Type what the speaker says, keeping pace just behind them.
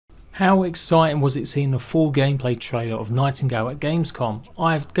How exciting was it seeing the full gameplay trailer of Nightingale at Gamescom?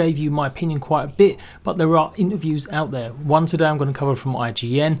 I gave you my opinion quite a bit, but there are interviews out there. One today I'm going to cover from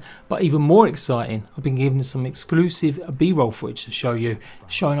IGN, but even more exciting, I've been given some exclusive B-roll footage to show you,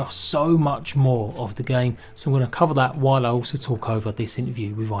 showing off so much more of the game. So I'm going to cover that while I also talk over this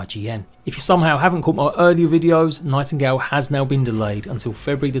interview with IGN. If you somehow haven't caught my earlier videos, Nightingale has now been delayed until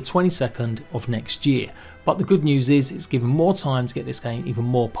February the 22nd of next year. But the good news is it's given more time to get this game even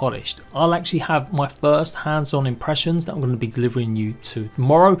more polished. I'll actually have my first hands-on impressions that I'm going to be delivering you to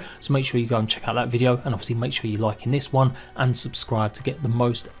tomorrow, so make sure you go and check out that video, and obviously make sure you like in this one and subscribe to get the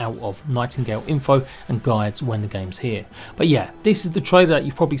most out of Nightingale info and guides when the game's here. But yeah, this is the trailer that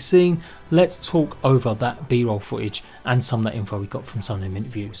you've probably seen. Let's talk over that B-roll footage and some of that info we got from some of them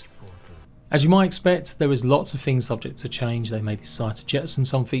interviews. As you might expect, there is lots of things subject to change. They may decide to jettison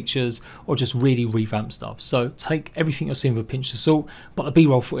some features or just really revamp stuff. So take everything you're seeing with a pinch of salt, but the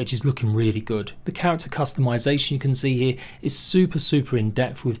B-roll footage is looking really good. The character customization you can see here is super in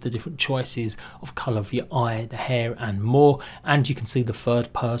depth with the different choices of colour of your eye, the hair and more. And you can see the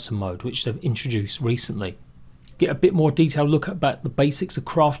third person mode, which they've introduced recently. Get a bit more detailed look at the basics of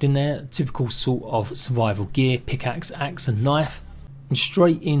crafting there, typical sort of survival gear, pickaxe, axe and knife. And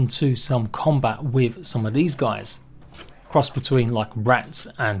straight into some combat with some of these guys, cross between like rats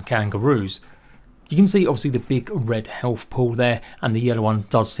and kangaroos. You can see obviously the big red health pool there, and the yellow one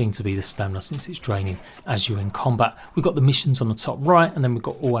does seem to be the stamina since it's draining as you're in combat. We've got the missions on the top right, and then we've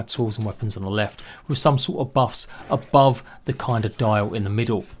got all our tools and weapons on the left with some sort of buffs above the kind of dial in the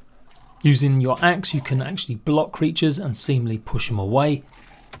middle. Using your axe you can actually block creatures and seamlessly push them away.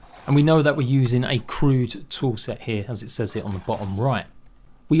 And we know that we're using a crude tool set here, as it says it on the bottom right.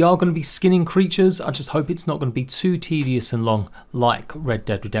 We are going to be skinning creatures. I just hope it's not going to be too tedious and long like Red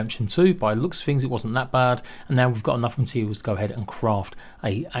Dead Redemption 2. By the looks of things, it wasn't that bad. And now we've got enough materials to go ahead and craft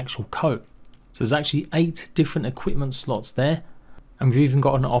an actual coat. So there's actually 8 different equipment slots there. And we've even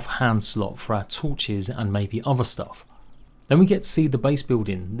got an offhand slot for our torches and maybe other stuff. Then we get to see the base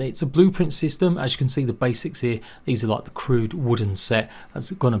building. It's a blueprint system. As you can see, the basics here, these are like the crude wooden set.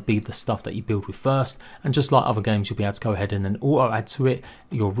 That's going to be the stuff that you build with first. And just like other games, you'll be able to go ahead and then auto add to it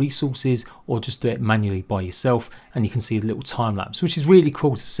your resources or just do it manually by yourself. And you can see a little time lapse, which is really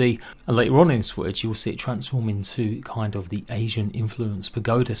cool to see. And later on in this footage, you'll see it transform into kind of the Asian influence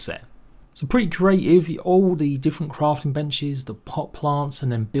pagoda set. So pretty creative, all the different crafting benches, the pot plants,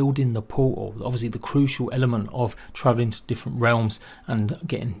 and then building the portal. Obviously the crucial element of traveling to different realms and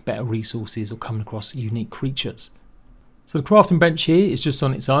getting better resources or coming across unique creatures. So the crafting bench here is just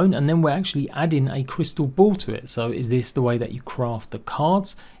on its own, and then we're actually adding a crystal ball to it. So is this the way that you craft the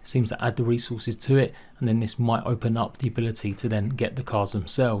cards? It seems to add the resources to it, and then this might open up the ability to then get the cards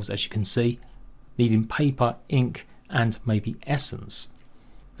themselves, as you can see, needing paper, ink, and maybe essence.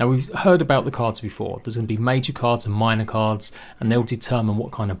 Now we've heard about the cards before. There's going to be major cards and minor cards, and they'll determine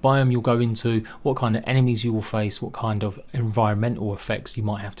what kind of biome you'll go into, what kind of enemies you will face, what kind of environmental effects you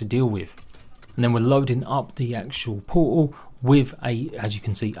might have to deal with. And then we're loading up the actual portal with as you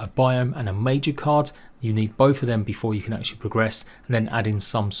can see, a biome and a major card. You need both of them before you can actually progress, and then add in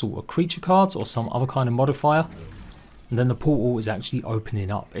some sort of creature cards or some other kind of modifier. And then the portal is actually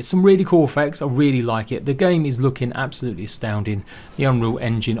opening up. It's some really cool effects. I really like it. The game is looking absolutely astounding. The Unreal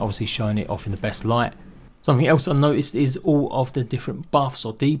Engine obviously showing it off in the best light. Something else I noticed is all of the different buffs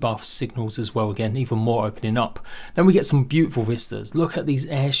or debuffs signals as well, again, even more opening up. Then we get some beautiful vistas. Look at these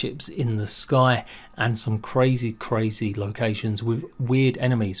airships in the sky and some crazy locations with weird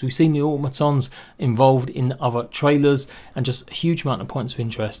enemies. We've seen the automatons involved in other trailers, and just a huge amount of points of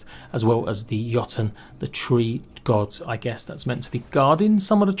interest, as well as the Jotun, the tree gods. I guess that's meant to be guarding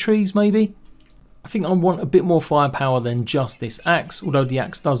some of the trees maybe. I think I want a bit more firepower than just this axe, although the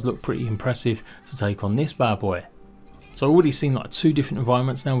axe does look pretty impressive to take on this bad boy. So I've already seen like 2 different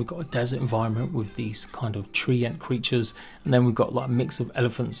environments now. We've got a desert environment with these kind of tree-ant creatures, and then we've got like a mix of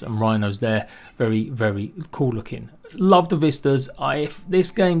elephants and rhinos there. Very cool looking. Love the vistas. If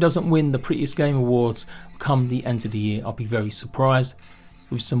this game doesn't win the prettiest game awards come the end of the year, I'll be very surprised.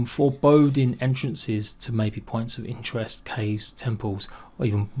 With some foreboding entrances to maybe points of interest, caves, temples, or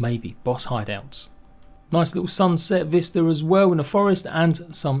even maybe boss hideouts. Nice little sunset vista as well in the forest,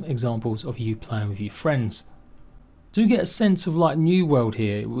 and some examples of you playing with your friends. Do get a sense of like New World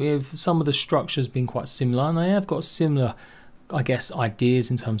here, with some of the structures being quite similar, and they have got similar, I guess,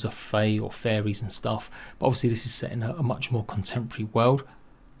 ideas in terms of fae or fairies and stuff, but obviously this is set in a much more contemporary world.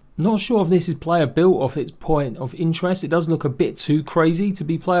 I'm not sure if this is player built or if it's point of interest. It does look a bit too crazy to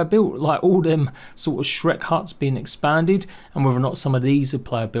be player built, like all them sort of Shrek huts being expanded, and whether or not some of these are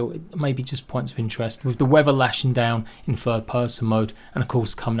player built, it may be just points of interest, with the weather lashing down in third person mode, and of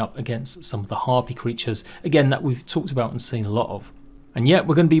course coming up against some of the harpy creatures, again that we've talked about and seen a lot of. And yet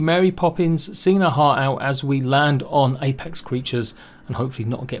we're going to be Mary Poppins singing our heart out as we land on apex creatures and hopefully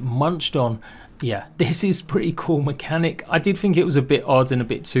not get munched on. Yeah, this is pretty cool mechanic. I did think it was a bit odd and a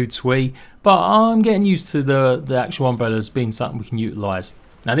bit too twee, but I'm getting used to the actual umbrellas being something we can utilise.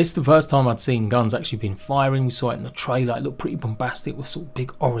 Now this is the first time I'd seen guns actually been firing. We saw it in the trailer. It looked pretty bombastic with sort of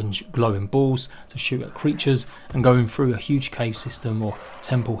big orange glowing balls to shoot at creatures and going through a huge cave system or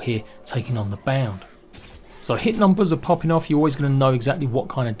temple here, taking on the Bound. So hit numbers are popping off. You're always going to know exactly what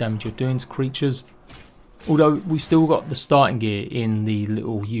kind of damage you're doing to creatures. Although we've still got the starting gear in the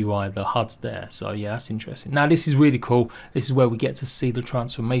little UI, the HUDs there. So yeah, that's interesting. Now this is really cool. This is where we get to see the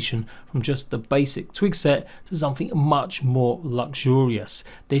transformation from just the basic twig set to something much more luxurious.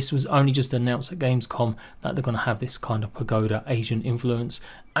 This was only just announced at Gamescom that they're going to have this kind of pagoda Asian influence.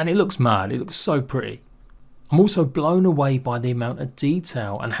 And it looks mad. It looks so pretty. I'm also blown away by the amount of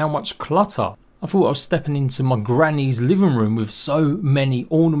detail and how much clutter. I thought I was stepping into my granny's living room with so many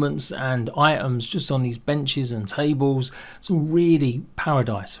ornaments and items just on these benches and tables. It's really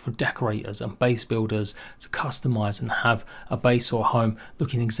paradise for decorators and base builders to customise and have a base or home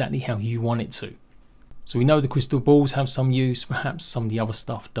looking exactly how you want it to. So we know the crystal balls have some use, perhaps some of the other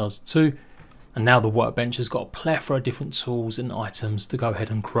stuff does too. And now the workbench has got a plethora of different tools and items to go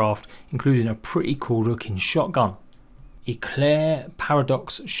ahead and craft, including a pretty cool looking shotgun. Eclair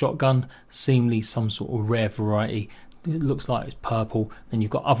Paradox shotgun, seemingly some sort of rare variety. It looks like it's purple. Then you've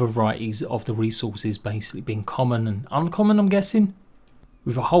got other varieties of the resources basically being common and uncommon, I'm guessing,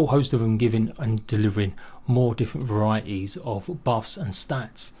 with a whole host of them giving and delivering more different varieties of buffs and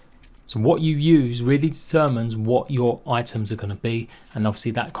stats. So what you use really determines what your items are going to be, and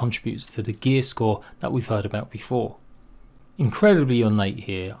obviously that contributes to the gear score that we've heard about before. Incredibly ornate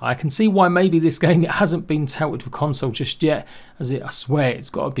here. I can see why maybe this game it hasn't been touted for console just yet, as I swear it's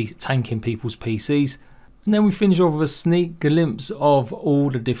got to be tanking people's PCs. And then we finish off with a sneak glimpse of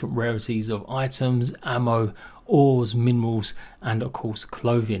all the different rarities of items, ammo, ores, minerals, and of course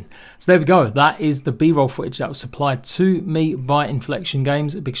clothing. So there we go. That is the B-roll footage that was supplied to me by Inflection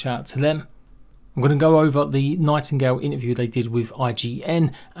Games. A big shout out to them. I'm going to go over the Nightingale interview they did with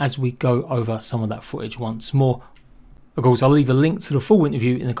IGN as we go over some of that footage once more. Of course, I'll leave a link to the full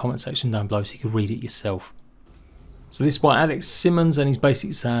interview in the comment section down below so you can read it yourself. So this is by Alex Simmons, and he's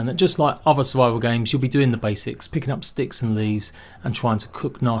basically saying that just like other survival games, you'll be doing the basics, picking up sticks and leaves and trying to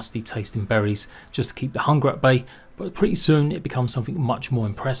cook nasty tasting berries just to keep the hunger at bay, but pretty soon it becomes something much more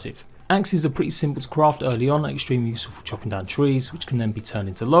impressive. Axes are pretty simple to craft early on, extremely useful for chopping down trees, which can then be turned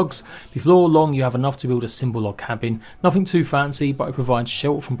into logs. Before long you have enough to build a simple log cabin, nothing too fancy, but it provides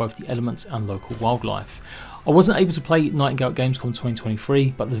shelter from both the elements and local wildlife. I wasn't able to play Nightingale at Gamescom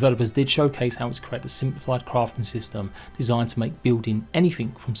 2023, but the developers did showcase how it's created a simplified crafting system designed to make building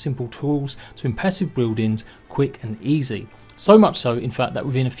anything from simple tools to impressive buildings quick and easy. So much so, in fact, that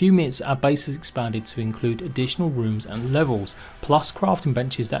within a few minutes our base has expanded to include additional rooms and levels, plus crafting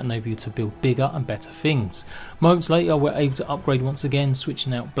benches that enable you to build bigger and better things. Moments later we're able to upgrade once again,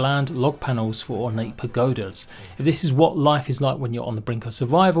 switching out bland log panels for ornate pagodas. If this is what life is like when you're on the brink of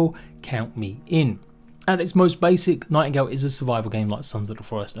survival, count me in. At its most basic, Nightingale is a survival game like Sons of the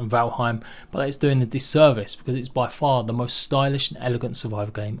Forest and Valheim, but it's doing a disservice because it's by far the most stylish and elegant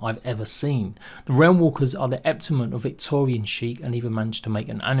survival game I've ever seen. The Realmwalkers are the epitome of Victorian chic and even managed to make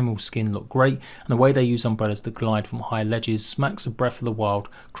an animal skin look great, and the way they use umbrellas to glide from high ledges smacks of Breath of the Wild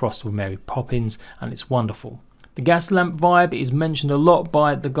crossed with Mary Poppins, and it's wonderful. The gas lamp vibe is mentioned a lot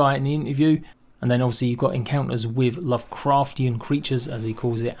by the guy in the interview, and then obviously you've got encounters with Lovecraftian creatures, as he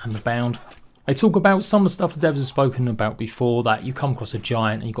calls it, and the Bound. They talk about some of the stuff the devs have spoken about before, that you come across a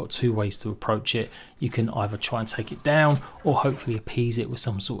giant and you've got two ways to approach it. You can either try and take it down or hopefully appease it with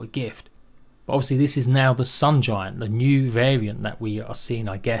some sort of gift. But obviously this is now the Sun Giant, the new variant that we are seeing,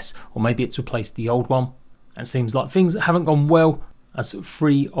 I guess, or maybe it's replaced the old one. And it seems like things haven't gone well as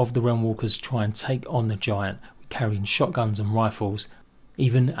 3 of the Realmwalkers try and take on the giant, carrying shotguns and rifles,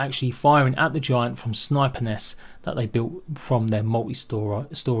 even actually firing at the giant from sniper nests that they built from their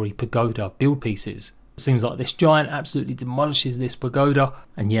multi-story pagoda build pieces. It seems like this giant absolutely demolishes this pagoda,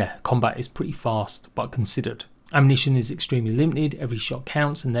 and yeah, combat is pretty fast but considered. Ammunition is extremely limited, every shot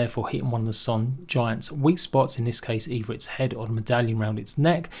counts, and therefore hitting one of the Sun Giant's weak spots, in this case either its head or the medallion around its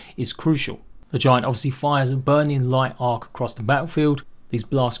neck, is crucial. The giant obviously fires a burning light arc across the battlefield, These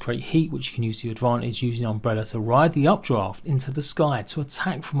blasts create heat which you can use to your advantage, using Umbrella to ride the updraft into the sky to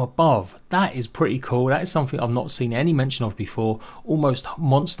attack from above. That is pretty cool. That is something I've not seen any mention of before. Almost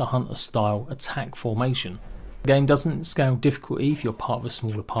Monster Hunter style attack formation. The game doesn't scale difficulty if you're part of a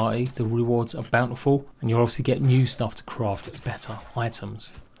smaller party. The rewards are bountiful and you'll obviously get new stuff to craft better items.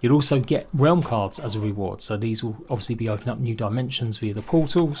 You'll also get realm cards as a reward, so these will obviously be opening up new dimensions via the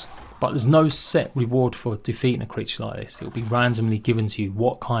portals, but there's no set reward for defeating a creature like this. It will be randomly given to you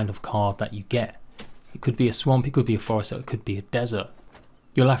what kind of card that you get. It could be a swamp, it could be a forest, or it could be a desert.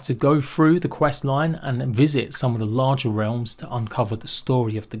 You'll have to go through the quest line and visit some of the larger realms to uncover the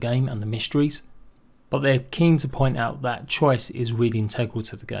story of the game and the mysteries. But they're keen to point out that choice is really integral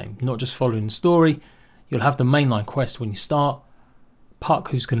to the game, not just following the story. You'll have the mainline quest when you start. Puck,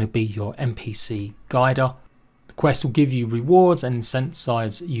 who's going to be your NPC guider. The quest will give you rewards and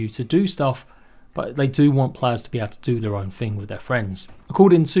incentivize you to do stuff, but they do want players to be able to do their own thing with their friends.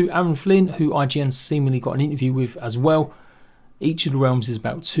 According to Aaron Flynn, who IGN seemingly got an interview with as well, each of the realms is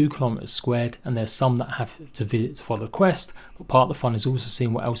about 2 kilometers squared, and there's some that have to visit to follow the quest, but part of the fun is also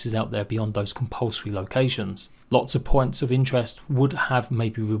seeing what else is out there beyond those compulsory locations. Lots of points of interest would have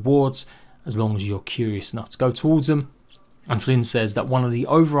maybe rewards, as long as you're curious enough to go towards them. And Flynn says that one of the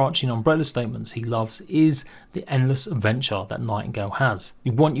overarching umbrella statements he loves is the endless adventure that Nightingale has.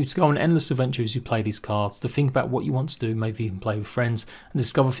 We want you to go on endless adventure as you play these cards, to think about what you want to do, maybe even play with friends, and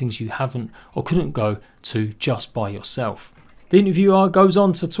discover things you haven't or couldn't go to just by yourself. The interviewer goes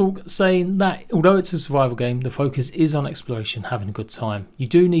on to talk, saying that although it's a survival game, the focus is on exploration, having a good time. You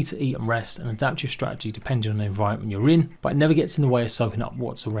do need to eat and rest and adapt your strategy depending on the environment you're in, but it never gets in the way of soaking up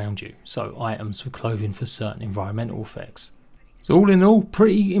what's around you. So items for clothing for certain environmental effects. So all in all,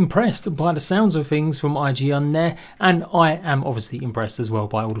 pretty impressed by the sounds of things from IGN there, and I am obviously impressed as well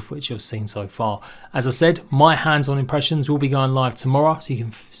by all the footage I've seen so far. As I said, my hands-on impressions will be going live tomorrow, so you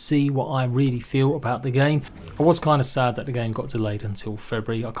can see what I really feel about the game. I was kind of sad that the game got delayed until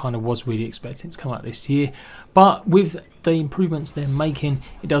February. I kind of was really expecting it to come out this year, but with the improvements they're making,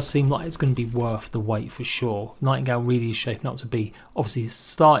 it does seem like it's going to be worth the wait for sure. Nightingale really is shaping up to be obviously a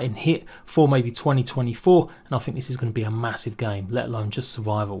starting hit for maybe 2024, and I think this is going to be a massive game, let alone just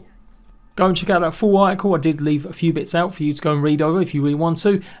survival. Go and check out that full article. I did leave a few bits out for you to go and read over if you really want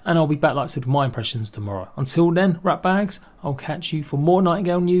to, and I'll be back, like I said, with my impressions tomorrow. Until then, ratbags, I'll catch you for more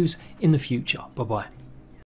Nightingale news in the future. Bye bye.